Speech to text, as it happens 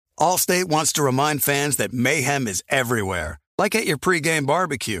Allstate wants to remind fans that mayhem is everywhere, like at your pregame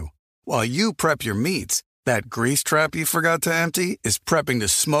barbecue. While you prep your meats, that grease trap you forgot to empty is prepping to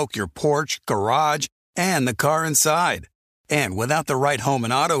smoke your porch, garage, and the car inside. And without the right home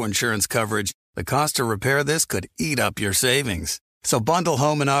and auto insurance coverage, the cost to repair this could eat up your savings. So bundle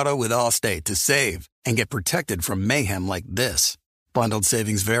home and auto with Allstate to save and get protected from mayhem like this. Bundled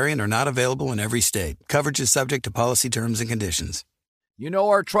savings vary and are not available in every state. Coverage is subject to policy terms and conditions. You know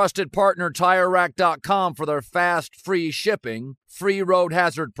our trusted partner TireRack.com for their fast, free shipping, free road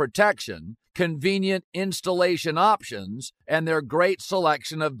hazard protection, convenient installation options, and their great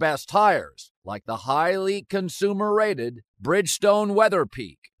selection of best tires, like the highly consumer-rated Bridgestone Weather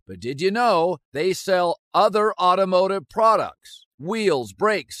Peak. But did you know they sell other automotive products? Wheels,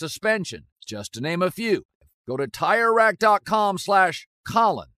 brakes, suspension, just to name a few. Go to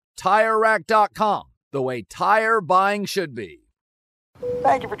TireRack.com/Colin. TireRack.com, the way tire buying should be.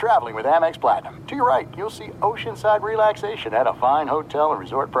 Thank you for traveling with Amex Platinum. To your right, you'll see oceanside relaxation at a fine hotel and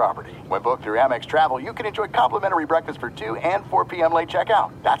resort property. When booked through Amex Travel, you can enjoy complimentary breakfast for 2 and 4 p.m. late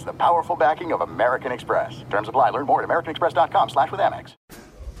checkout. That's the powerful backing of American Express. Terms apply. Learn more at americanexpress.com/withAmex.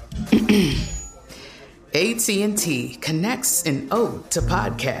 AT&T connects an ode to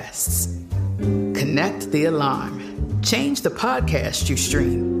podcasts. Connect the alarm. Change the podcast you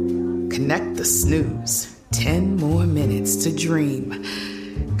stream. Connect the snooze. 10 more minutes to dream.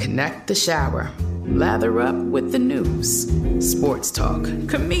 Connect the shower. Lather up with the news. Sports talk,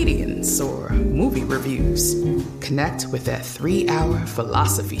 comedians, or movie reviews. Connect with that 3-hour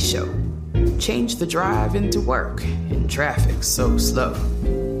philosophy show. Change the drive into work in traffic so slow.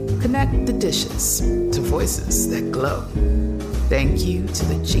 Connect the dishes to voices that glow. Thank you to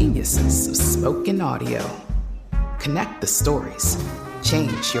the geniuses of spoken audio. Connect the stories.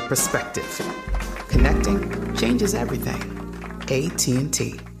 Change your perspective. Connecting changes everything.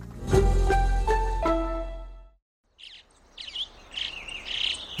 AT&T.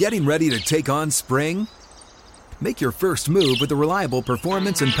 Getting ready to take on spring? Make your first move with the reliable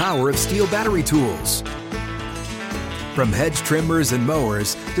performance and power of Steel battery tools. From hedge trimmers and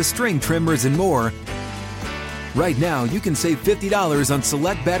mowers to string trimmers and more, right now you can save $50 on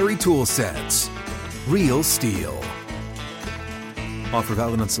select battery tool sets. Real Steel. Offer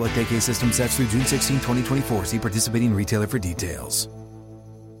valid on select AK system sets through June 16, 2024. See participating retailer for details.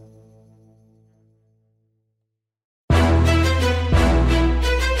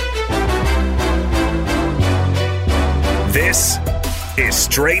 This is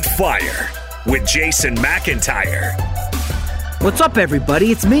Straight Fire with Jason McIntyre. What's up,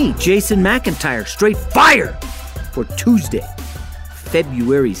 everybody? It's me, Jason McIntyre. Straight Fire for Tuesday,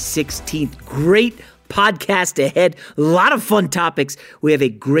 February 16th. Great podcast ahead. A lot of fun topics. We have a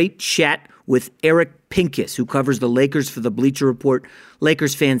great chat with Eric Pincus, who covers the Lakers for the Bleacher Report.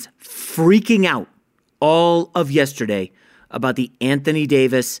 Lakers fans freaking out all of yesterday about the Anthony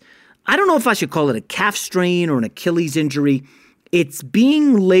Davis, I don't know if I should call it a calf strain or an Achilles injury. It's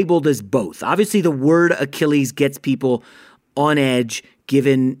being labeled as both. Obviously, the word Achilles gets people on edge,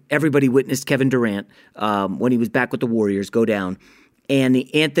 given everybody witnessed Kevin Durant when he was back with the Warriors go down. And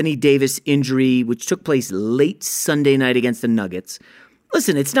the Anthony Davis injury, which took place late Sunday night against the Nuggets.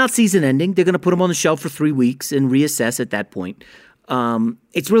 Listen, it's not season ending. They're going to put him on the shelf for 3 weeks and reassess at that point.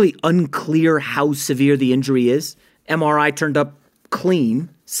 It's really unclear how severe the injury is. MRI turned up clean,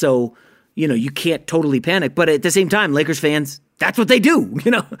 so you can't totally panic. But at the same time, Lakers fans, that's what they do.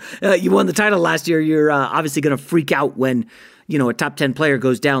 You won the title last year. You're obviously going to freak out when a top 10 player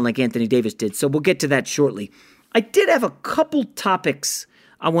goes down like Anthony Davis did. So we'll get to that shortly. I did have a couple topics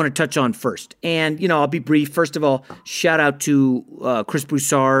I want to touch on first. And, I'll be brief. First of all, shout out to Chris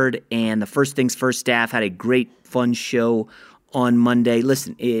Broussard and the First Things First staff. Had a great, fun show on Monday.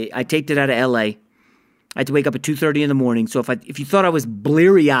 Listen, I taped it out of L.A. I had to wake up at 2:30 in the morning. So if you thought I was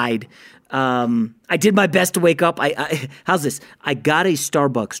bleary-eyed, I did my best to wake up. How's this? I got a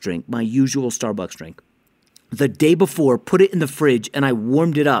Starbucks drink, my usual Starbucks drink, the day before, put it in the fridge, and I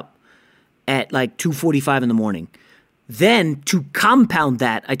warmed it up at like 2:45 in the morning. Then, to compound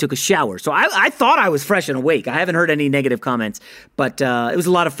that, I took a shower. So I thought I was fresh and awake. I haven't heard any negative comments, but it was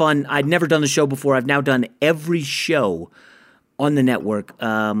a lot of fun. I'd never done the show before. I've now done every show on the network.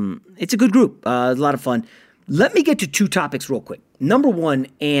 It's a good group. A lot of fun. Let me get to two topics real quick. Number one,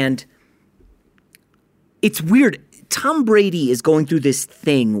 and it's weird. Tom Brady is going through this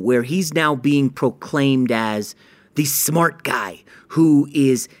thing where he's now being proclaimed as the smart guy who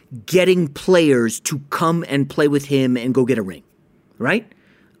is getting players to come and play with him and go get a ring, right?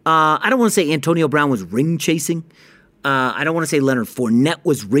 I don't want to say Antonio Brown was ring chasing. I don't want to say Leonard Fournette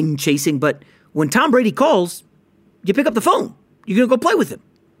was ring chasing, but when Tom Brady calls, you pick up the phone. You're going to go play with him.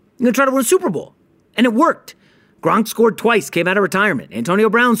 I'm going to try to win a Super Bowl. And it worked. Gronk scored twice, came out of retirement. Antonio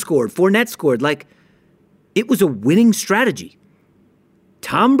Brown scored. Fournette scored. It was a winning strategy.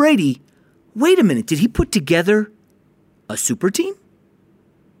 Tom Brady, wait a minute, did he put together a super team?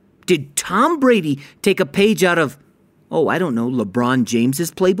 Did Tom Brady take a page out of, LeBron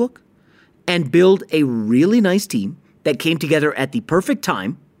James's playbook and build a really nice team that came together at the perfect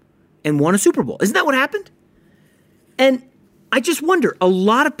time and won a Super Bowl? Isn't that what happened? And I just wonder, a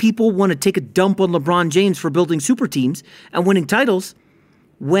lot of people want to take a dump on LeBron James for building super teams and winning titles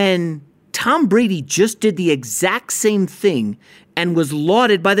when Tom Brady just did the exact same thing and was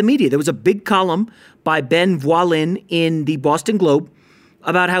lauded by the media. There was a big column by Ben Voilin in the Boston Globe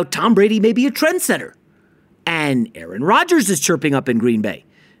about how Tom Brady may be a trendsetter. And Aaron Rodgers is chirping up in Green Bay.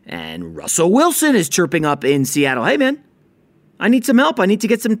 And Russell Wilson is chirping up in Seattle. Hey, man, I need some help. I need to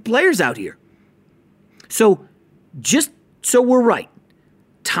get some players out here. So just so we're right,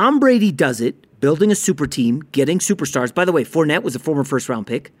 Tom Brady does it, building a super team, getting superstars. By the way, Fournette was a former first-round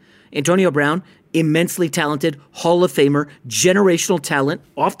pick. Antonio Brown, immensely talented, Hall of Famer, generational talent,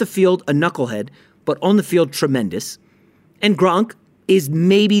 off the field, a knucklehead, but on the field, tremendous. And Gronk is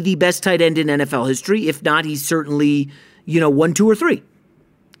maybe the best tight end in NFL history. If not, he's certainly, 1, 2, or 3.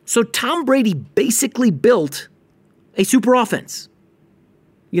 So Tom Brady basically built a super offense.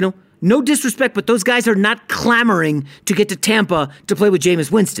 No disrespect, but those guys are not clamoring to get to Tampa to play with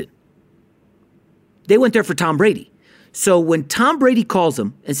Jameis Winston. They went there for Tom Brady. So when Tom Brady calls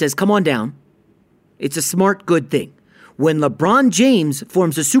him and says, come on down, it's a smart, good thing. When LeBron James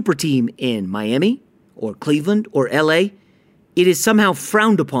forms a super team in Miami or Cleveland or LA, it is somehow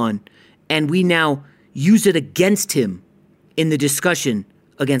frowned upon, and we now use it against him in the discussion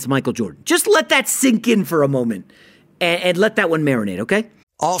against Michael Jordan. Just let that sink in for a moment and let that one marinate, okay?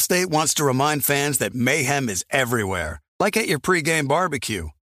 Allstate wants to remind fans that mayhem is everywhere, like at your pregame barbecue.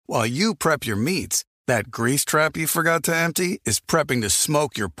 While you prep your meats, that grease trap you forgot to empty is prepping to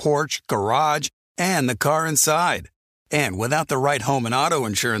smoke your porch, garage, and the car inside. And without the right home and auto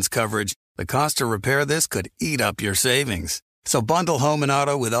insurance coverage, the cost to repair this could eat up your savings. So bundle home and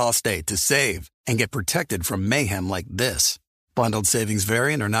auto with Allstate to save and get protected from mayhem like this. Bundled savings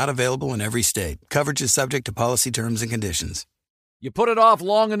vary and are not available in every state. Coverage is subject to policy terms and conditions. You put it off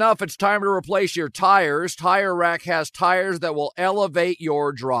long enough, it's time to replace your tires. Tire Rack has tires that will elevate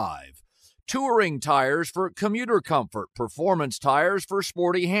your drive. Touring tires for commuter comfort, performance tires for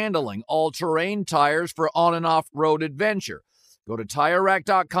sporty handling, all-terrain tires for on- and off-road adventure. Go to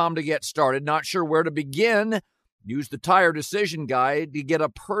TireRack.com to get started. Not sure where to begin? Use the Tire Decision Guide to get a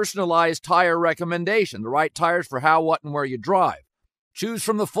personalized tire recommendation, the right tires for how, what, and where you drive. Choose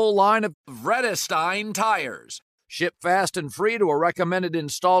from the full line of Vredestein tires. Ship fast and free to a recommended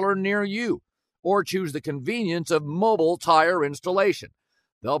installer near you. Or choose the convenience of mobile tire installation.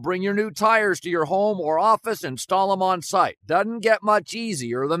 They'll bring your new tires to your home or office, install them on site. Doesn't get much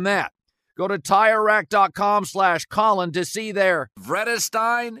easier than that. Go to TireRack.com/Colin to see their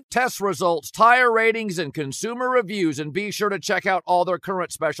Vredestein test results, tire ratings, and consumer reviews, and be sure to check out all their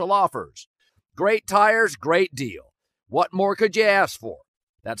current special offers. Great tires, great deal. What more could you ask for?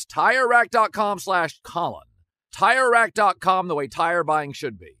 That's TireRack.com/Colin. TireRack.com, the way tire buying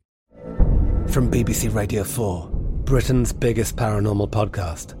should be. From BBC Radio 4, Britain's biggest paranormal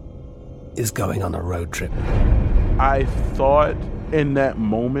podcast is going on a road trip. I thought in that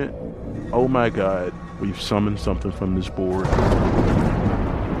moment, oh my God, we've summoned something from this board.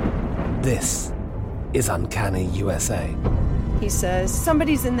 This is Uncanny USA. He says,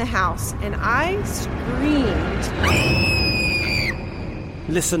 somebody's in the house, and I screamed.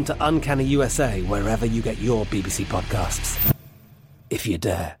 Listen to Uncanny USA wherever you get your BBC podcasts, if you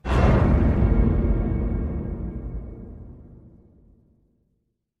dare.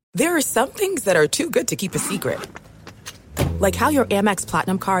 There are some things that are too good to keep a secret. Like how your Amex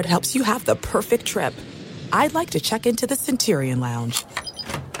Platinum card helps you have the perfect trip. I'd like to check into the Centurion Lounge.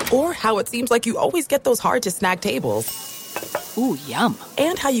 Or how it seems like you always get those hard-to-snag tables. Ooh, yum.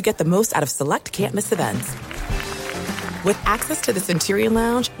 And how you get the most out of select can't-miss events. With access to the Centurion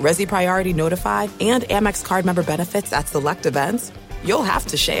Lounge, Resi Priority Notified, and Amex card member benefits at select events, you'll have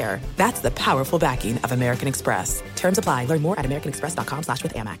to share. That's the powerful backing of American Express. Terms apply. Learn more at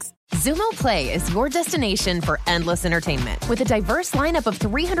americanexpress.com/withAmex. Zumo Play is your destination for endless entertainment. With a diverse lineup of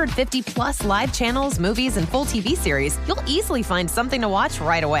 350 plus live channels, movies, and full TV series, you'll easily find something to watch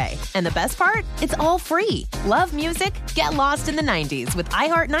right away. And the best part? It's all free. Love music? Get lost in the 90s with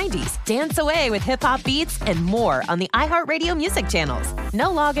iHeart 90s, dance away with hip-hop beats, and more on the iHeartRadio music channels. No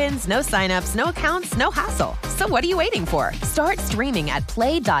logins, no signups, no accounts, no hassle. So what are you waiting for? Start streaming at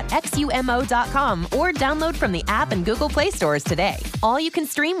play.xumo.com or download from the app and Google Play stores today. All you can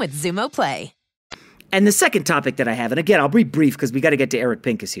stream with Zumo Play. And the second topic that I have, and again, I'll be brief because we got to get to Eric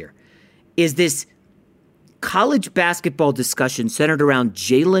Pincus here, is this college basketball discussion centered around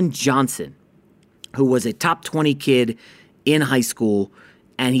Jalen Johnson, who was a top 20 kid in high school,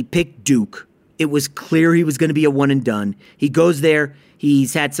 and he picked Duke. It was clear he was going to be a one and done. He goes there.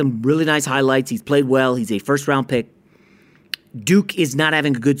 He's had some really nice highlights. He's played well. He's a first-round pick. Duke is not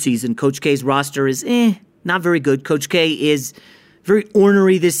having a good season. Coach K's roster is not very good. Coach K is very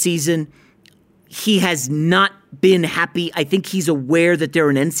ornery this season. He has not been happy. I think he's aware that they're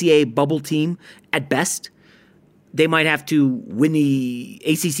an NCAA bubble team at best. They might have to win the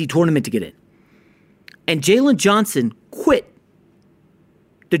ACC tournament to get in. And Jalen Johnson quit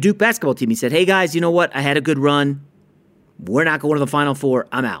the Duke basketball team. He said, hey guys, you know what? I had a good run. We're not going to the Final Four.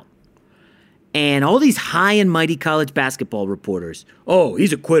 I'm out. And all these high and mighty college basketball reporters, oh,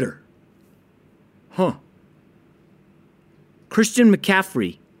 he's a quitter. Huh. Christian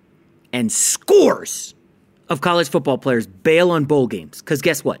McCaffrey and scores of college football players bail on bowl games. Because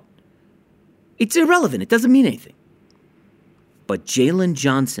guess what? It's irrelevant. It doesn't mean anything. But Jalen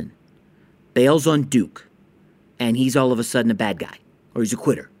Johnson bails on Duke, and he's all of a sudden a bad guy, or he's a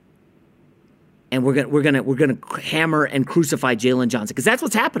quitter. And we're gonna hammer and crucify Jalen Johnson because that's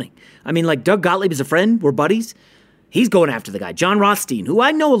what's happening. I mean, like Doug Gottlieb is a friend. We're buddies. He's going after the guy. John Rothstein, who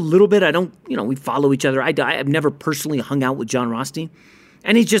I know a little bit. I don't, we follow each other. I've never personally hung out with John Rothstein.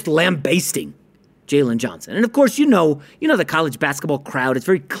 And he's just lambasting Jalen Johnson. And of course, you know the college basketball crowd. It's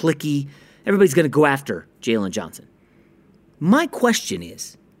very cliquey. Everybody's going to go after Jalen Johnson. My question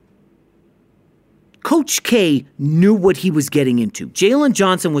is, Coach K knew what he was getting into. Jalen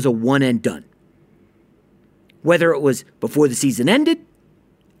Johnson was a one and done. Whether it was before the season ended,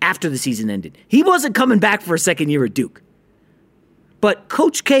 after the season ended. He wasn't coming back for a second year at Duke. But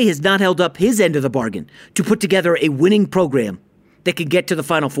Coach K has not held up his end of the bargain to put together a winning program that can get to the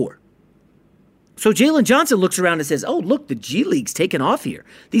Final Four. So Jalen Johnson looks around and says, oh, look, the G League's taking off here.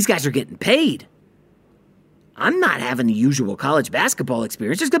 These guys are getting paid. I'm not having the usual college basketball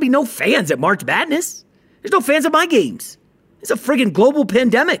experience. There's going to be no fans at March Madness. There's no fans at my games. It's a friggin' global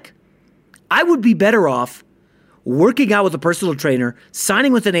pandemic. I would be better off working out with a personal trainer,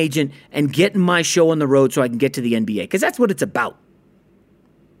 signing with an agent, and getting my show on the road so I can get to the NBA, because that's what it's about.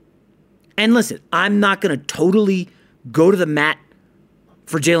 And listen, I'm not going to totally go to the mat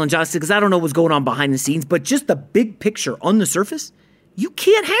for Jalen Johnson because I don't know what's going on behind the scenes, but just the big picture on the surface, you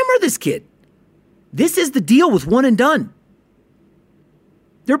can't hammer this kid. This is the deal with one and done.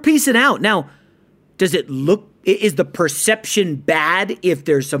 They're piecing out. Now, is the perception bad if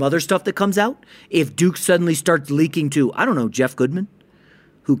there's some other stuff that comes out? If Duke suddenly starts leaking to, I don't know, Jeff Goodman,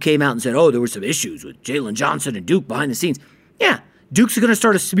 who came out and said, oh, there were some issues with Jalen Johnson and Duke behind the scenes. Yeah, Duke's going to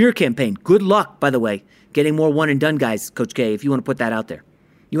start a smear campaign. Good luck, by the way, getting more one-and-done guys, Coach K, if you want to put that out there.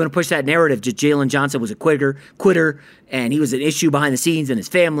 You want to push that narrative that Jalen Johnson was a quitter, and he was an issue behind the scenes and his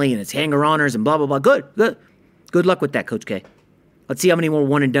family and his hanger-oners and blah, blah, blah. Good luck with that, Coach K. Let's see how many more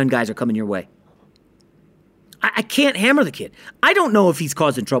one-and-done guys are coming your way. I can't hammer the kid. I don't know if he's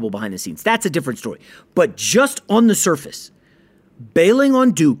causing trouble behind the scenes. That's a different story. But just on the surface, bailing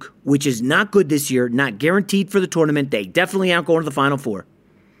on Duke, which is not good this year, not guaranteed for the tournament. They definitely aren't going to the Final Four.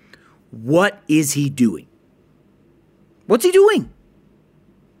 What is he doing? What's he doing?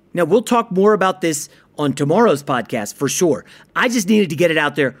 Now, we'll talk more about this on tomorrow's podcast for sure. I just needed to get it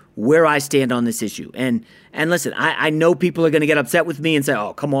out there where I stand on this issue. And listen, I know people are going to get upset with me and say,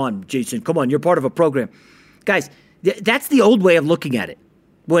 oh, come on, Jason, come on, you're part of a program. Guys, that's the old way of looking at it.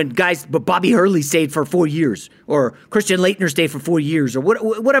 When but Bobby Hurley stayed for 4 years, or Christian Laettner stayed for 4 years, or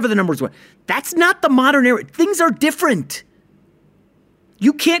whatever the numbers were. That's not the modern era. Things are different.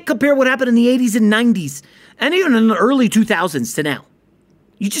 You can't compare what happened in the 80s and 90s, and even in the early 2000s to now.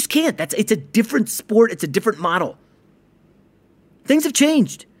 You just can't. It's a different sport. It's a different model. Things have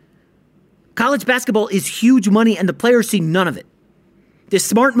changed. College basketball is huge money, and the players see none of it. The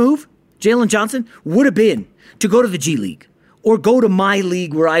smart move, Jalen Johnson, would have been to go to the G League or go to my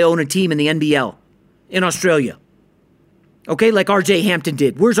league where I own a team in the NBL in Australia. Okay, like R.J. Hampton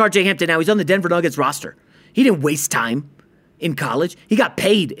did. Where's R.J. Hampton now? He's on the Denver Nuggets roster. He didn't waste time in college. He got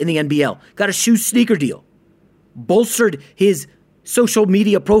paid in the NBL, got a sneaker deal, bolstered his social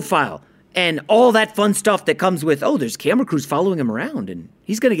media profile and all that fun stuff that comes with, there's camera crews following him around and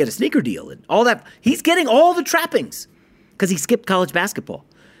he's going to get a sneaker deal and all that. He's getting all the trappings because he skipped college basketball.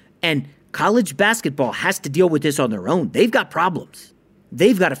 And college basketball has to deal with this on their own. They've got problems.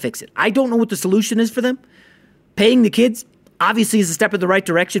 They've got to fix it. I don't know what the solution is for them. Paying the kids obviously is a step in the right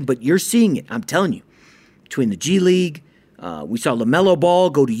direction, but you're seeing it, I'm telling you. Between the G League, we saw LaMelo Ball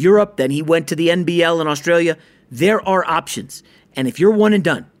go to Europe, then he went to the NBL in Australia. There are options. And if you're one and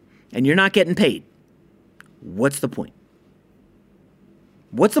done and you're not getting paid, what's the point?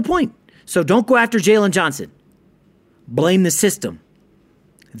 What's the point? So don't go after Jalen Johnson. Blame the system.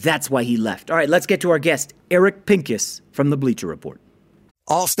 That's why he left. All right, let's get to our guest, Eric Pincus from the Bleacher Report.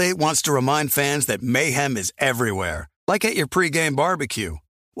 Allstate wants to remind fans that mayhem is everywhere, like at your pregame barbecue.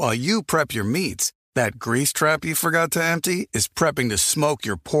 While you prep your meats, that grease trap you forgot to empty is prepping to smoke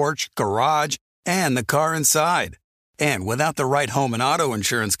your porch, garage, and the car inside. And without the right home and auto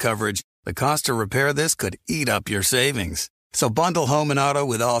insurance coverage, the cost to repair this could eat up your savings. So bundle home and auto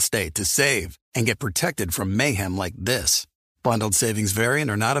with Allstate to save and get protected from mayhem like this. Bundled savings vary and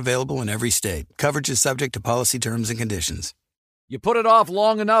are not available in every state. Coverage is subject to policy terms and conditions. You put it off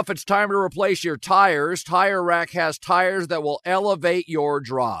long enough, it's time to replace your tires. Tire Rack has tires that will elevate your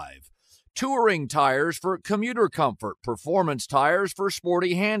drive. Touring tires for commuter comfort, performance tires for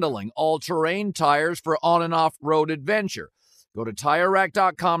sporty handling, all-terrain tires for on- and off-road adventure. Go to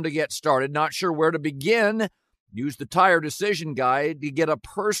TireRack.com to get started. Not sure where to begin? Use the Tire Decision Guide to get a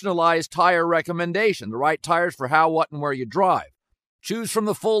personalized tire recommendation, the right tires for how, what, and where you drive. Choose from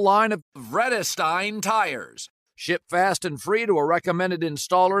the full line of Vredestein tires. Ship fast and free to a recommended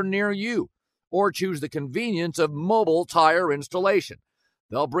installer near you. Or choose the convenience of mobile tire installation.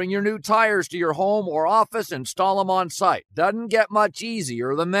 They'll bring your new tires to your home or office, install them on site. Doesn't get much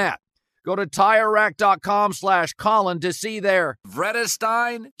easier than that. Go to TireRack.com/Colin to see their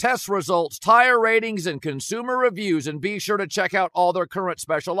Vredestein test results, tire ratings, and consumer reviews, and be sure to check out all their current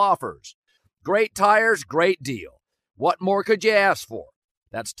special offers. Great tires, great deal. What more could you ask for?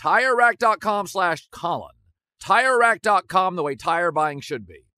 That's TireRack.com/Colin. TireRack.com, the way tire buying should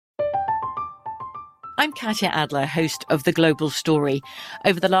be. I'm Katya Adler, host of The Global Story.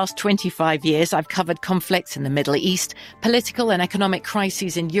 Over the last 25 years, I've covered conflicts in the Middle East, political and economic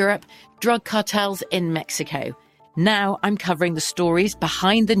crises in Europe, drug cartels in Mexico. Now I'm covering the stories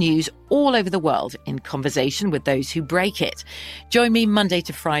behind the news all over the world in conversation with those who break it. Join me Monday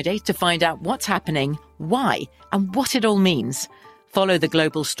to Friday to find out what's happening, why, and what it all means. Follow The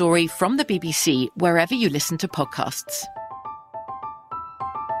Global Story from the BBC wherever you listen to podcasts.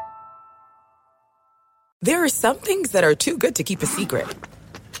 There are some things that are too good to keep a secret.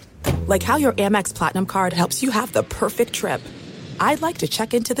 Like how your Amex Platinum card helps you have the perfect trip. I'd like to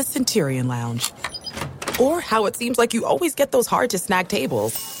check into the Centurion Lounge. Or how it seems like you always get those hard-to-snag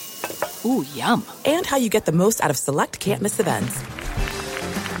tables. Ooh, yum. And how you get the most out of select can't-miss events.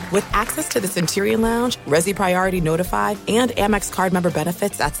 With access to the Centurion Lounge, Resi Priority Notified, and Amex card member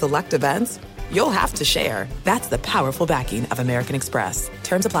benefits at select events, you'll have to share. That's the powerful backing of American Express.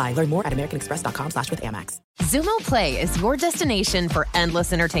 Terms apply. Learn more at americanexpress.com/withAmex. Xumo Play is your destination for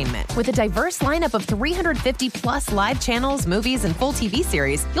endless entertainment. With a diverse lineup of 350 plus live channels, movies, and full TV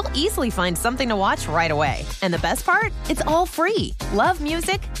series, you'll easily find something to watch right away. And the best part? It's all free. Love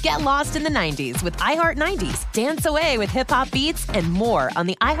music? Get lost in the 90s with iHeart 90s. Dance away with hip-hop beats and more on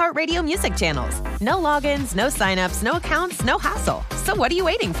the iHeartRadio music channels. No logins, no signups, no accounts, no hassle. So what are you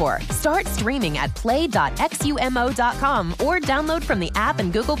waiting for? Start streaming at play.xumo.com or download from the app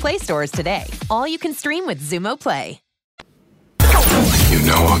and Google Play stores today. All you can stream with Xumo Play. You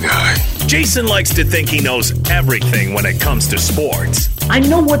know a guy. Jason likes to think he knows everything when it comes to sports. I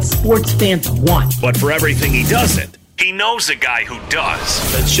know what sports fans want. But for everything he doesn't, he knows a guy who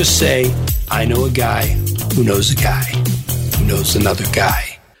does. Let's just say I know a guy who knows a guy who knows another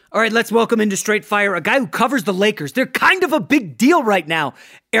guy. All right, let's welcome into Straight Fire a guy who covers the Lakers. They're kind of a big deal right now.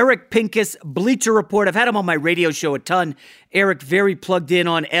 Eric Pincus, Bleacher Report. I've had him on my radio show a ton. Eric, very plugged in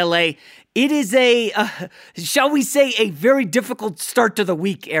on LA. It is shall we say, a very difficult start to the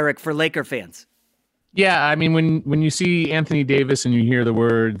week, Eric, for Laker fans. Yeah, I mean, when you see Anthony Davis and you hear the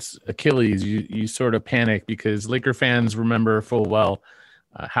words Achilles, you sort of panic because Laker fans remember full well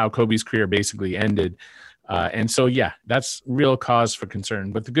how Kobe's career basically ended. And so, yeah, that's real cause for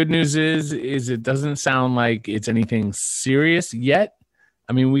concern. But the good news is it doesn't sound like it's anything serious yet.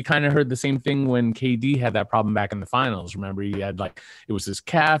 I mean, we kind of heard the same thing when KD had that problem back in the finals. Remember, he had it was his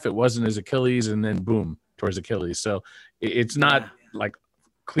calf, it wasn't his Achilles, and then boom, towards Achilles. So it's not like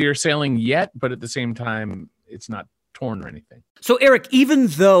clear sailing yet, but at the same time, it's not torn or anything. So, Eric, even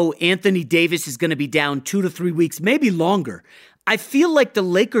though Anthony Davis is going to be down 2 to 3 weeks, maybe longer, I feel like the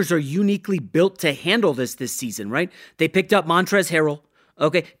Lakers are uniquely built to handle this season, right? They picked up Montrezl Harrell.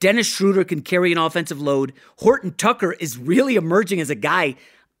 Okay, Dennis Schroeder can carry an offensive load. Horton Tucker is really emerging as a guy.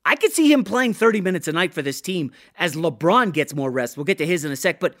 I could see him playing 30 minutes a night for this team as LeBron gets more rest. We'll get to his in a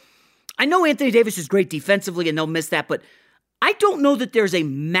sec, but I know Anthony Davis is great defensively and they'll miss that, but I don't know that there's a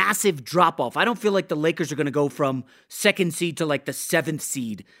massive drop-off. I don't feel like the Lakers are going to go from 2nd seed to like the 7th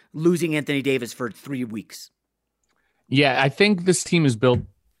seed, losing Anthony Davis for 3 weeks. Yeah, I think this team is built,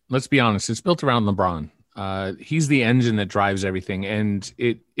 let's be honest, it's built around LeBron. He's the engine that drives everything, and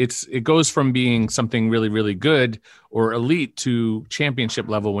it goes from being something really, really good or elite to championship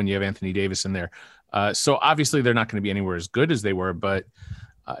level when you have Anthony Davis in there. So obviously they're not going to be anywhere as good as they were, but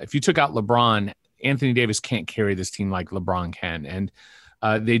if you took out LeBron, Anthony Davis can't carry this team like LeBron can. And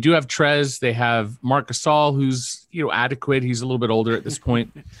they do have Trez. They have Marc Gasol, who's adequate. He's a little bit older at this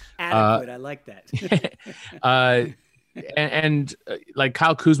point. Adequate, I like that. And like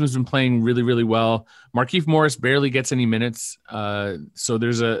Kyle Kuzma's been playing really, really well. Markieff Morris barely gets any minutes. So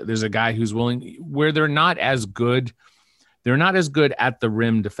there's a guy who's willing, where they're not as good. They're not as good at the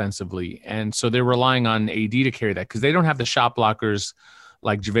rim defensively. And so they're relying on AD to carry that because they don't have the shot blockers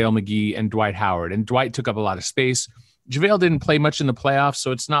like JaVale McGee and Dwight Howard. And Dwight took up a lot of space. JaVale didn't play much in the playoffs,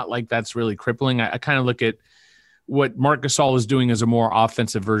 so it's not like that's really crippling. I kind of look at what Marc Gasol is doing as a more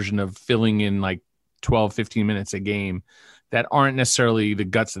offensive version of filling in like 12, 15 minutes a game that aren't necessarily the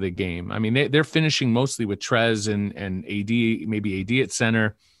guts of the game. I mean, they're finishing mostly with Trez and AD, maybe AD at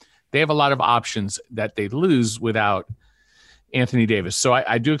center. They have a lot of options that they lose without Anthony Davis. So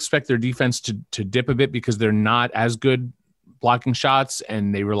I do expect their defense to dip a bit because they're not as good blocking shots,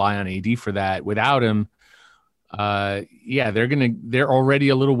 and they rely on AD for that. Without him, they're already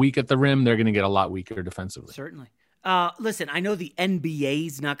a little weak at the rim. They're going to get a lot weaker defensively. Certainly. Listen, I know the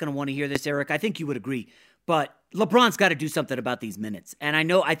NBA's not going to want to hear this, Eric. I think you would agree, but LeBron's got to do something about these minutes. And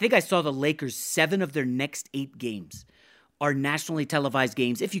I think I saw the Lakers, 7 of their next 8 games are nationally televised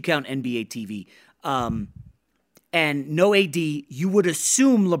games, if you count NBA TV. And no AD, you would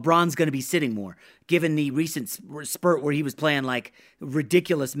assume LeBron's going to be sitting more, given the recent spurt where he was playing like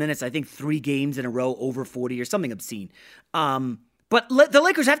ridiculous minutes. I think 3 games in a row over 40 or something obscene. But the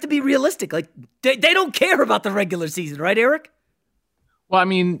Lakers have to be realistic. Like they don't care about the regular season, right, Eric? Well, I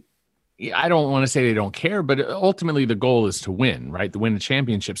mean, I don't want to say they don't care, but ultimately the goal is to win, right? To win the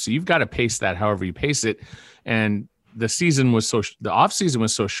championship. So you've got to pace that however you pace it. And the off season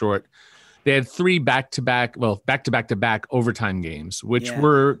was so short. They had 3 back-to-back overtime games, which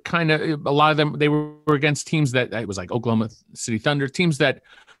were kind of, a lot of them, they were against teams that, it was like Oklahoma City Thunder, teams that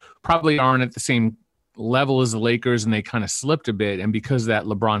probably aren't at the same level as the Lakers, and they kind of slipped a bit. And because of that,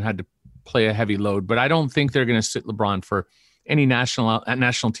 LeBron had to play a heavy load. But I don't think they're going to sit LeBron for any national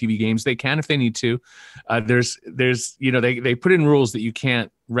TV games. They can if they need to. They put in rules that you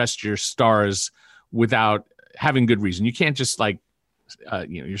can't rest your stars without having good reason. You can't just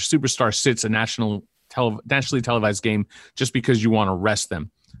your superstar sits a nationally televised game just because you want to rest them.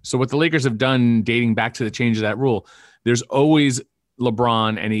 So what the Lakers have done dating back to the change of that rule, there's always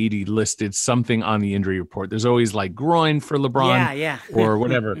LeBron and AD listed something on the injury report. There's always like groin for LeBron or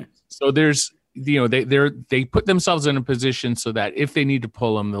whatever. So there's, they put themselves in a position so that if they need to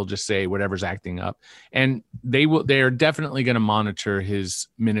pull him, they'll just say whatever's acting up. And they're definitely going to monitor his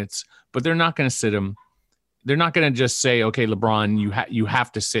minutes, but they're not going to sit him. They're not going to just say, okay, LeBron, you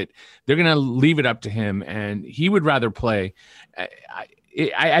have to sit. They're going to leave it up to him, and he would rather play.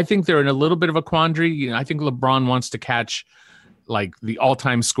 I think they're in a little bit of a quandary. I think LeBron wants to catch like the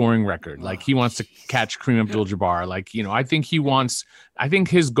all-time scoring record. Like he wants to catch Kareem Abdul-Jabbar. I think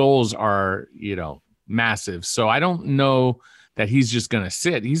his goals are, massive. So I don't know that he's just going to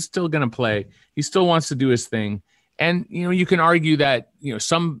sit. He's still going to play. He still wants to do his thing. And, you can argue that,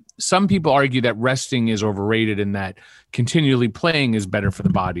 some people argue that resting is overrated and that continually playing is better for the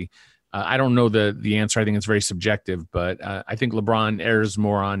body. I don't know the answer. I think it's very subjective, but I think LeBron errs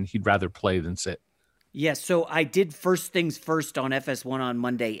more on he'd rather play than sit. Yeah, so I did First Things First on FS1 on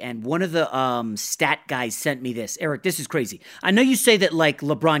Monday, and one of the stat guys sent me this. Eric, this is crazy. I know you say that like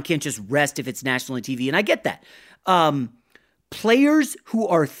LeBron can't just rest if it's national TV, and I get that. Players who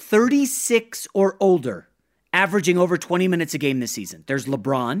are 36 or older averaging over 20 minutes a game this season. There's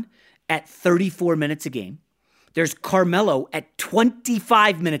LeBron at 34 minutes a game. There's Carmelo at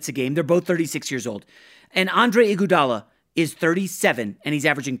 25 minutes a game. They're both 36 years old. And Andre Iguodala is 37, and he's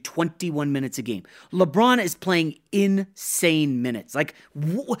averaging 21 minutes a game. LeBron is playing insane minutes. Like,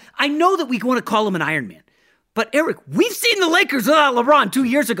 I know that we want to call him an Iron Man, but Eric, we've seen the Lakers without LeBron 2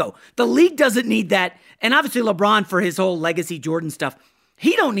 years ago. The league doesn't need that. And obviously LeBron, for his whole legacy Jordan stuff,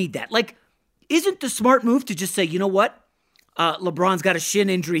 he don't need that. Like, isn't the smart move to just say, you know what? LeBron's got a shin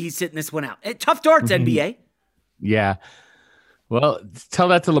injury. He's sitting this one out. Tough darts, NBA. Yeah. Well, tell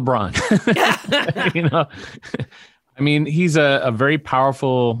that to LeBron. I mean, he's a very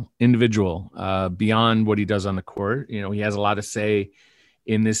powerful individual beyond what he does on the court. He has a lot to say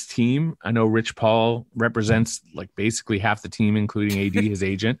in this team. I know Rich Paul represents like basically half the team, including AD, his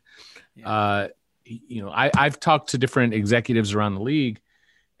agent. Yeah. I've talked to different executives around the league,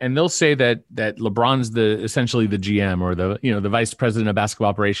 and they'll say that LeBron's essentially the GM or the vice president of basketball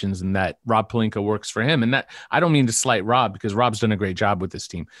operations, and that Rob Pelinka works for him. And that, I don't mean to slight Rob, because Rob's done a great job with this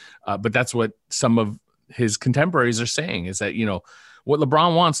team. But that's what some of his contemporaries are saying, is that, what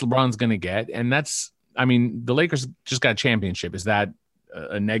LeBron wants, LeBron's going to get. And the Lakers just got a championship. Is that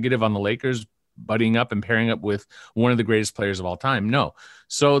a negative on the Lakers buddying up and pairing up with one of the greatest players of all time? No.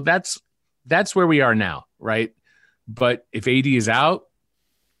 So that's where we are now, right? But if AD is out,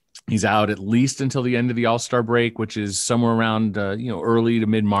 he's out at least until the end of the All-Star break, which is somewhere around early to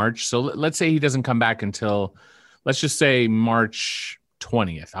mid-March. So let's say he doesn't come back until, let's just say, March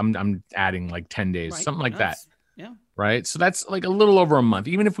 20th. I'm adding like 10 days, right, something like that. Yeah. Right. So that's like a little over a month.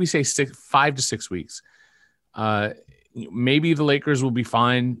 Even if we say 5 to 6 weeks, maybe the Lakers will be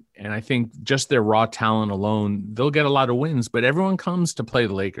fine. And I think just their raw talent alone, they'll get a lot of wins, but everyone comes to play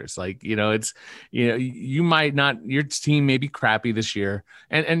the Lakers. Like, you might not, your team may be crappy this year.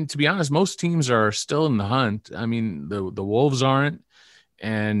 And to be honest, most teams are still in the hunt. I mean, the Wolves aren't,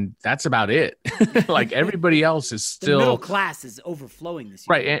 and that's about it. Like, everybody else is still, the middle class is overflowing this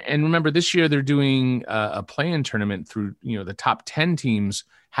year. Right. And remember, this year they're doing a play-in tournament through, the top 10 teams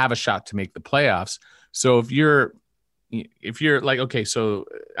have a shot to make the playoffs. So if you're like, okay, so,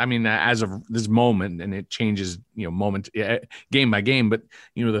 I mean, as of this moment, and it changes, game by game, but,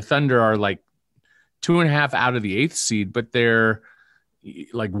 the Thunder are like 2.5 out of the 8th seed, but they're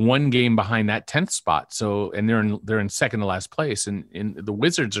like one game behind that 10th spot. So, and they're in second to last place. And the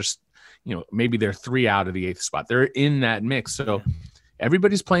Wizards are, maybe they're 3 out of the 8th spot. They're in that mix. So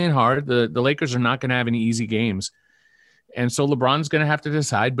everybody's playing hard. The Lakers are not going to have any easy games. And so LeBron's going to have to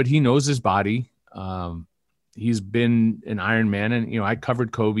decide, but he knows his body. He's been an Iron Man, and, I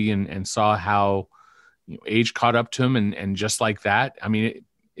covered Kobe and saw how, age caught up to him. And just like that, I mean,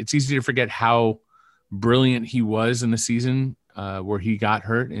 it's easy to forget how brilliant he was in the season where he got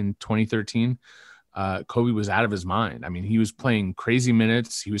hurt in 2013. Kobe was out of his mind. I mean, he was playing crazy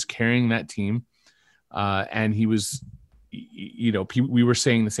minutes. He was carrying that team. And he was, we were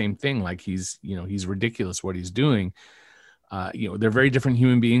saying the same thing. Like, he's ridiculous what he's doing. They're very different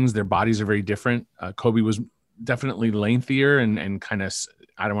human beings. Their bodies are very different. Kobe was definitely lengthier and kind of,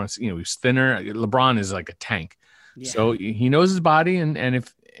 I don't want to say, he was thinner. LeBron is like a tank. Yeah. So he knows his body. And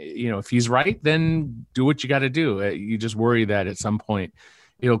if he's right, then do what you got to do. You just worry that at some point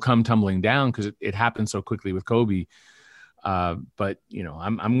it'll come tumbling down, because it happened so quickly with Kobe. But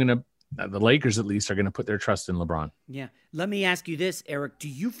the Lakers at least are going to put their trust in LeBron. Yeah. Let me ask you this, Eric. Do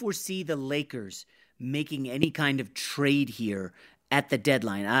you foresee the Lakers making any kind of trade here at the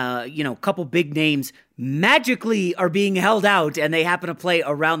deadline? A couple big names magically are being held out, and they happen to play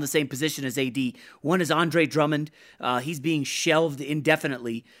around the same position as AD. One is Andre Drummond. He's being shelved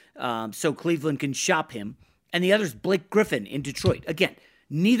indefinitely, so Cleveland can shop him. And the other is Blake Griffin in Detroit. Again,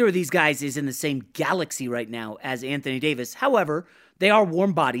 neither of these guys is in the same galaxy right now as Anthony Davis. However, they are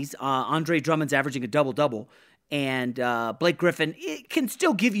warm bodies. Andre Drummond's averaging a double-double. And Blake Griffin, it can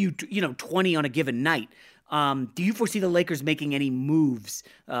still give you, 20 on a given night. Do you foresee the Lakers making any moves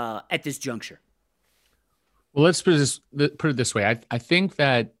at this juncture? Well, let's put it this way. I think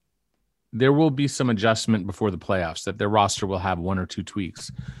that there will be some adjustment before the playoffs, that their roster will have one or two tweaks.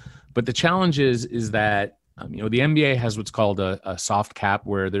 But the challenge is that, the NBA has what's called a soft cap,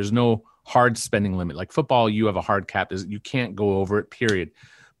 where there's no hard spending limit. Like football, you have a hard cap. You can't go over it, period.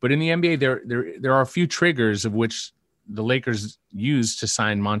 But in the NBA, there are a few triggers of which the Lakers used to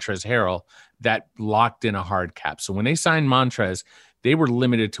sign Montrezl Harrell that locked in a hard cap. So when they signed Montrezl, they were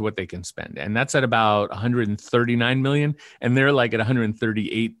limited to what they can spend. And that's at about $139 million. And they're like at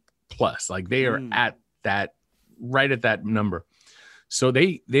 138 plus. Like they are at that, right at that number. So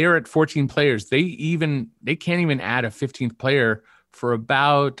they are at 14 players. They can't even add a 15th player for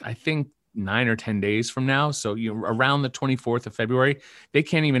about, I think, 9 or 10 days from now. So around the 24th of February, they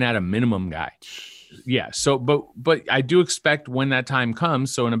can't even add a minimum guy. Yeah. So, but I do expect when that time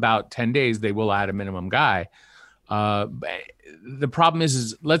comes, so in about 10 days, they will add a minimum guy. The problem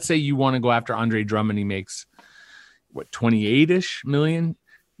is let's say you want to go after Andre Drummond. He makes 28-ish million.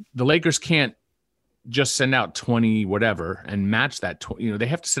 The Lakers can't just send out 20 whatever and match that. They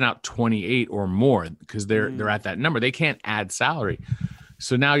have to send out 28 or more, because they're at that number. They can't add salary.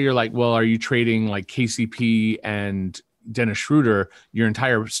 So now you're like, well, are you trading like KCP and Dennis Schroeder your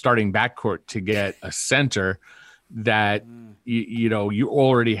entire starting backcourt to get a center that you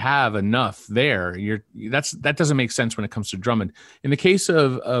already have enough there. That doesn't make sense when it comes to Drummond. In the case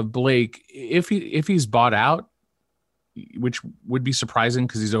of Blake, if he's bought out, which would be surprising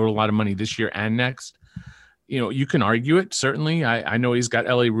because he's owed a lot of money this year and next, you can argue it. Certainly, I know he's got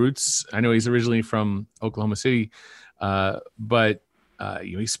LA roots. I know he's originally from Oklahoma City, but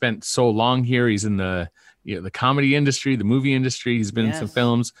he spent so long here. He's in the comedy industry, the movie industry. He's been in some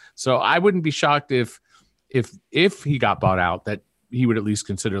films, so I wouldn't be shocked if he got bought out, that he would at least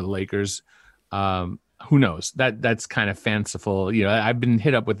consider the Lakers. Who knows? That's kind of fanciful. I've been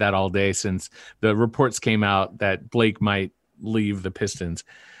hit up with that all day since the reports came out that Blake might leave the Pistons.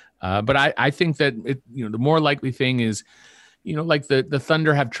 But I think that the more likely thing is, like the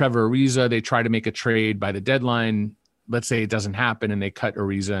Thunder have Trevor Ariza. They try to make a trade by the deadline. Let's say it doesn't happen and they cut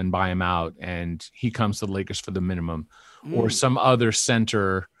Ariza and buy him out and he comes to the Lakers for the minimum, or some other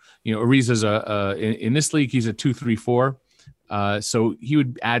center. Ariza's in this league, he's a 2-3-4. So he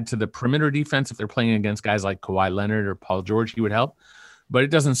would add to the perimeter defense if they're playing against guys like Kawhi Leonard or Paul George. He would help, but it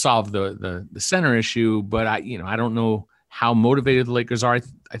doesn't solve the center issue. But I don't know how motivated the Lakers are.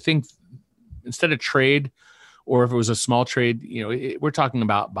 I think instead of trade, or if it was a small trade, we're talking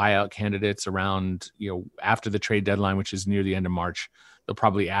about buyout candidates around after the trade deadline, which is near the end of March. They'll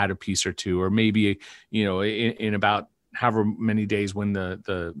probably add a piece or two, or maybe in about however many days when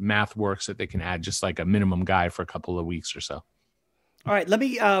the math works that they can add just like a minimum guy for a couple of weeks or so. All right, let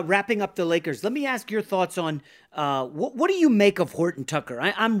me wrapping up the Lakers. Let me ask your thoughts on what do you make of Horton Tucker?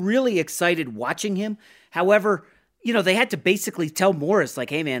 I'm really excited watching him. However, they had to basically tell Morris, like,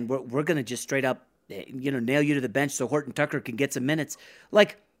 hey, man, we're going to just straight up, nail you to the bench so Horton Tucker can get some minutes.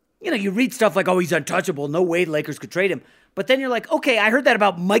 Like, you read stuff like, oh, he's untouchable. No way the Lakers could trade him. But then you're like, okay, I heard that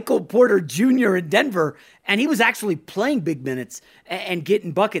about Michael Porter Jr. in Denver, and he was actually playing big minutes and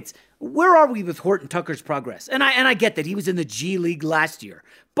getting buckets. Where are we with Horton Tucker's progress? And I get that he was in the G League last year,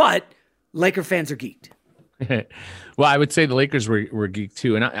 but Laker fans are geeked. Well, I would say the Lakers were geeked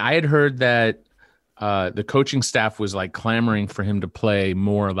too. And I had heard that the coaching staff was like clamoring for him to play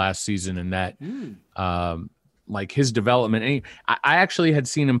more last season, and that like his development. And I actually had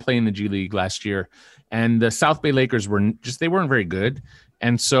seen him play in the G League last year, and the South Bay Lakers they weren't very good.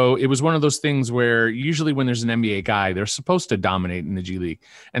 And so it was one of those things where usually when there's an NBA guy, they're supposed to dominate in the G League.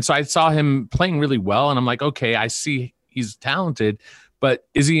 And so I saw him playing really well, and I'm like, okay, I see he's talented, but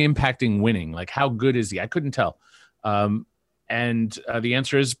is he impacting winning? Like, how good is he? I couldn't tell. And the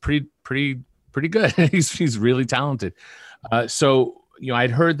answer is pretty good. He's really talented. So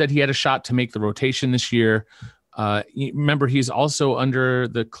I'd heard that he had a shot to make the rotation this year. Remember, he's also under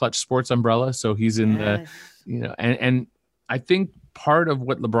the Clutch Sports umbrella, so he's in the and I think part of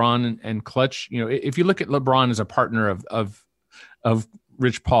what LeBron and Clutch, if you look at LeBron as a partner of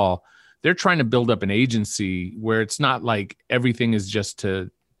Rich Paul, they're trying to build up an agency where it's not like everything is just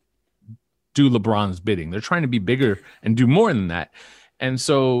to do LeBron's bidding. They're trying to be bigger and do more than that. And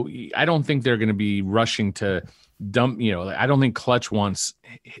so I don't think they're going to be rushing to dump, I don't think Clutch wants,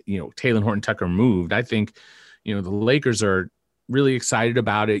 Talen Horton-Tucker moved. I think, the Lakers are really excited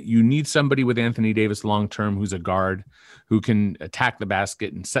about it. You need somebody with Anthony Davis long-term who's a guard who can attack the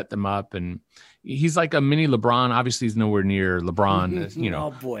basket and set them up. And he's like a mini LeBron. Obviously he's nowhere near LeBron,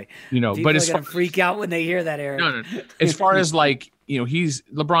 Oh boy. People but are going to freak out when they hear that, Eric. No. As far as like,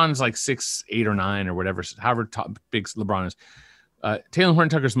 LeBron's like 6'8" or 9" or whatever, however big LeBron is. Talen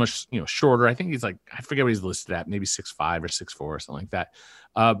Horton-Tucker's much, shorter. I think he's like, I forget what he's listed at, maybe 6'5" or 6'4" or something like that.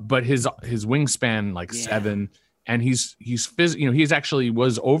 But his wingspan 7, and he's he's actually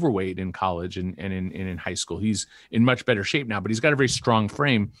was overweight in college and in high school. He's in much better shape now, but he's got a very strong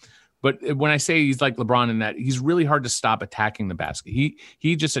frame. But when I say he's like LeBron in that, he's really hard to stop attacking the basket.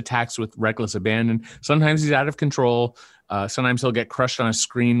 He just attacks with reckless abandon. Sometimes he's out of control. Sometimes he'll get crushed on a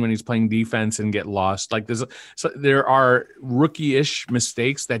screen when he's playing defense and get lost. Like there are rookie-ish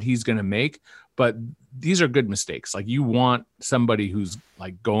mistakes that he's going to make, but these are good mistakes. Like you want somebody who's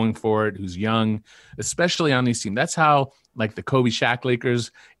like going for it, who's young, especially on these teams. That's how like the Kobe Shaq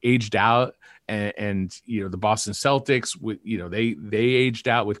Lakers aged out, and the Boston Celtics they aged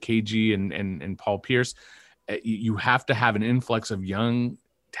out with KG and Paul Pierce. You have to have an influx of young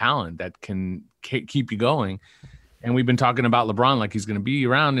talent that can keep you going. And we've been talking about LeBron like he's going to be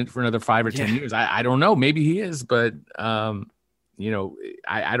around for another 5 or 10 years. I don't know. Maybe he is, but I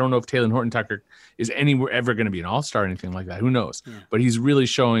don't know if Talen Horton-Tucker is anywhere ever going to be an all-star or anything like that. Who knows? Yeah. But he's really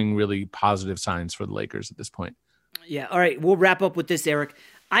showing really positive signs for the Lakers at this point. Yeah. All right. We'll wrap up with this, Eric.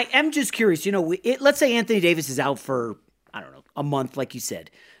 I am just curious. Let's say Anthony Davis is out for, I don't know, a month, like you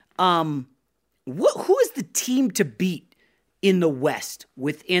said. Who is the team to beat in the West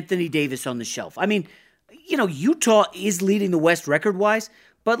with Anthony Davis on the shelf. I mean, Utah is leading the West record-wise,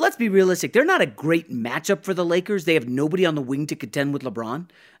 but let's be realistic. They're not a great matchup for the Lakers. They have nobody on the wing to contend with LeBron.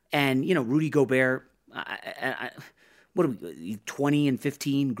 And, Rudy Gobert, what are we, 20 and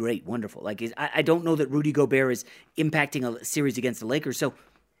 15? Great, wonderful. I don't know that Rudy Gobert is impacting a series against the Lakers. So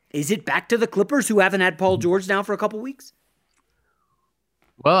is it back to the Clippers, who haven't had Paul George now for a couple weeks?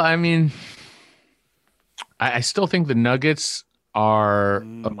 Well, I mean, I still think the Nuggets are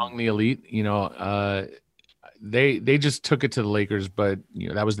among the elite. They just took it to the Lakers, but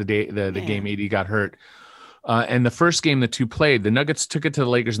that was the day the game AD got hurt. And the first game the two played, the Nuggets took it to the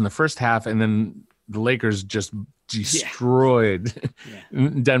Lakers in the first half, and then the Lakers just destroyed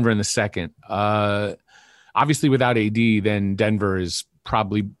Denver in the second. Obviously, without AD, then Denver is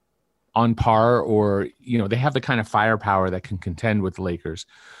probably on par, or they have the kind of firepower that can contend with the Lakers.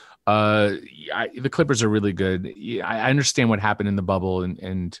 The Clippers are really good. I understand what happened in the bubble,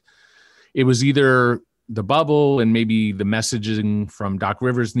 and it was either the bubble and maybe the messaging from Doc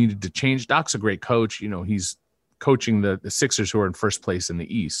Rivers needed to change. Doc's a great coach. He's coaching the Sixers, who are in first place in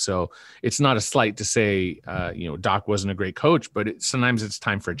the East. So it's not a slight to say, Doc wasn't a great coach, but sometimes it's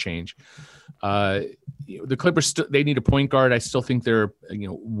time for a change. The Clippers, they need a point guard. I still think they're,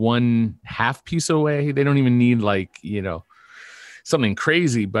 one half piece away. They don't even need something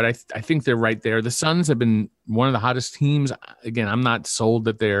crazy, but I think they're right there. The Suns have been one of the hottest teams. Again, I'm not sold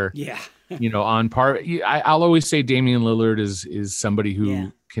that they're, on par. I'll always say Damian Lillard is somebody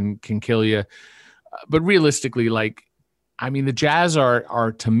who can kill you. But realistically, the Jazz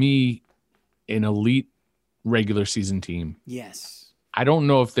are to me an elite regular season team. Yes. I don't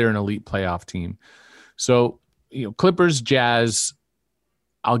know if they're an elite playoff team. So, Clippers, Jazz,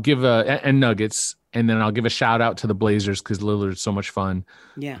 I'll give and Nuggets, and then I'll give a shout out to the Blazers because Lillard's so much fun.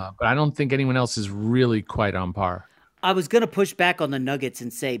 Yeah. But I don't think anyone else is really quite on par. I was going to push back on the Nuggets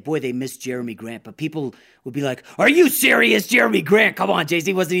and say, boy, they missed Jeremy Grant. But people would be like, are you serious? Jeremy Grant, come on,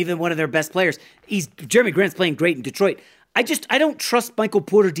 Jay-Z wasn't even one of their best players. Jeremy Grant's playing great in Detroit. I don't trust Michael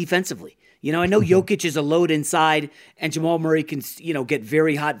Porter defensively. I know Jokic is a load inside and Jamal Murray can, get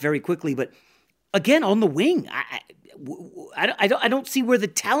very hot very quickly. But again, on the wing, I don't see where the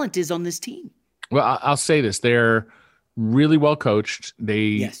talent is on this team. Well, I'll say this. They're really well coached.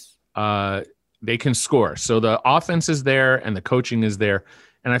 They can score. So the offense is there and the coaching is there.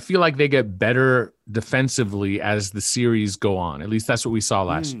 And I feel like they get better defensively as the series go on. At least that's what we saw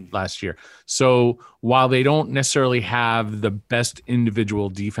last year. So while they don't necessarily have the best individual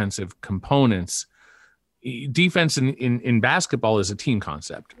defensive components, defense in basketball is a team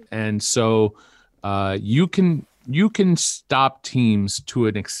concept. And so you can stop teams to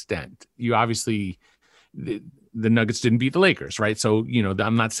an extent. You obviously the Nuggets didn't beat the Lakers, right? So,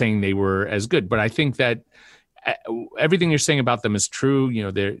 I'm not saying they were as good, but I think that everything you're saying about them is true.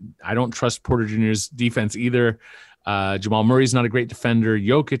 I don't trust Porter Jr.'s defense either. Jamal Murray's not a great defender.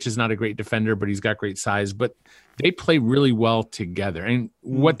 Jokic is not a great defender, but he's got great size. But they play really well together. And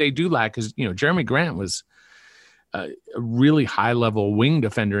what they do lack is, Jeremy Grant was a really high-level wing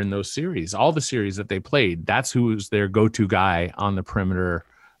defender in those series. All the series that they played, that's who was their go-to guy on the perimeter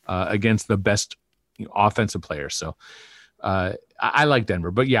against the best offensive players. So I like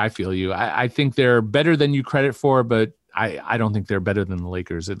Denver, but I feel you. I think they're better than you credit for, but I don't think they're better than the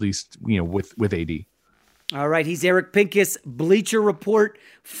Lakers, at least, with AD. All right. He's Eric Pincus, Bleacher Report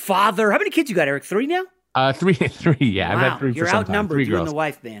father. How many kids you got, Eric? 3 now? Three. Yeah. Wow. I've had 3 You're for some outnumbered, time. 3 you and girls. the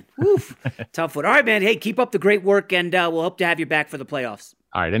wife, man. Woof. Tough one. All right, man. Hey, keep up the great work, and we'll hope to have you back for the playoffs.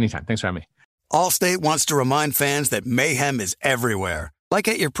 All right. Anytime. Thanks for having me. Allstate wants to remind fans that mayhem is everywhere, like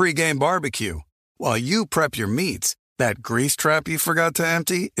at your pregame barbecue. While you prep your meats, that grease trap you forgot to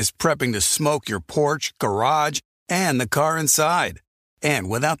empty is prepping to smoke your porch, garage, and the car inside. And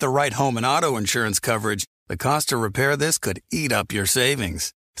without the right home and auto insurance coverage, the cost to repair this could eat up your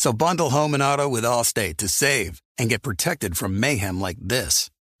savings. So bundle home and auto with Allstate to save and get protected from mayhem like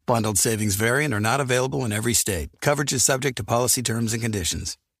this. Bundled savings vary and are not available in every state. Coverage is subject to policy terms and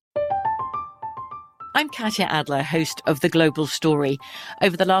conditions. I'm Katya Adler, host of The Global Story.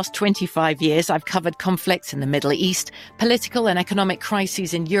 Over the last 25 years, I've covered conflicts in the Middle East, political and economic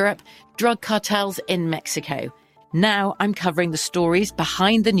crises in Europe, drug cartels in Mexico. Now I'm covering the stories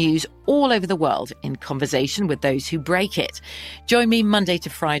behind the news all over the world in conversation with those who break it. Join me Monday to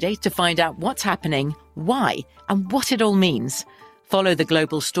Friday to find out what's happening, why, and what it all means. Follow The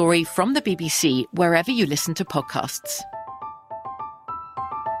Global Story from the BBC wherever you listen to podcasts.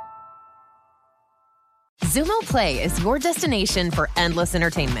 Zumo Play is your destination for endless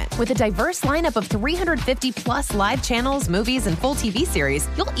entertainment. With a diverse lineup of 350 plus live channels, movies, and full TV series,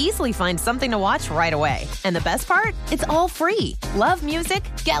 you'll easily find something to watch right away. And the best part? It's all free. Love music?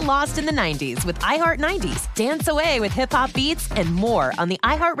 Get lost in the 90s with iHeart 90s, dance away with hip-hop beats, and more on the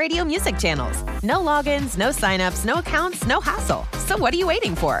iHeartRadio music channels. No logins, no signups, no accounts, no hassle. So what are you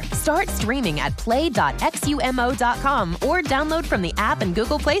waiting for? Start streaming at play.xumo.com or download from the app and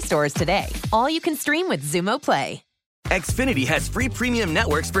Google Play stores today. All you can stream with Zumo Play. Xfinity has free premium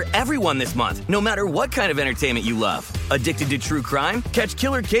networks for everyone this month, no matter what kind of entertainment you love. Addicted to true crime? Catch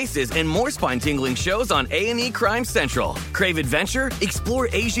killer cases and more spine-tingling shows on A&E Crime Central. Crave adventure? Explore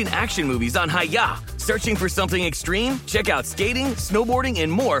Asian action movies on Hi-Ya. Searching for something extreme? Check out skating, snowboarding, and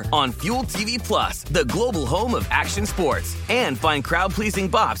more on Fuel TV Plus, the global home of action sports. And find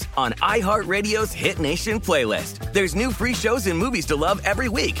crowd-pleasing bops on iHeartRadio's Hit Nation playlist. There's new free shows and movies to love every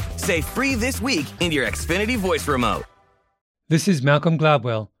week. Say free this week in your Xfinity voice remote. This is Malcolm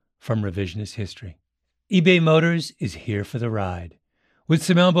Gladwell from Revisionist History. eBay Motors is here for the ride. With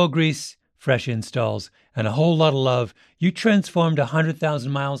some elbow grease, fresh installs, and a whole lot of love, you transformed 100,000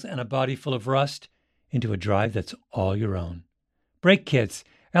 miles and a body full of rust into a drive that's all your own. Brake kits,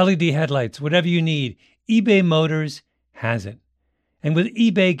 LED headlights, whatever you need, eBay Motors has it. And with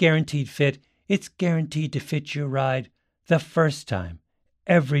eBay Guaranteed Fit, it's guaranteed to fit your ride the first time,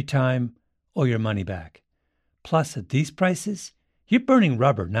 every time, or your money back. Plus, at these prices, you're burning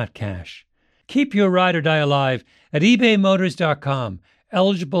rubber, not cash. Keep your ride or die alive at ebaymotors.com.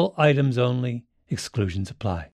 Eligible items only. Exclusions apply.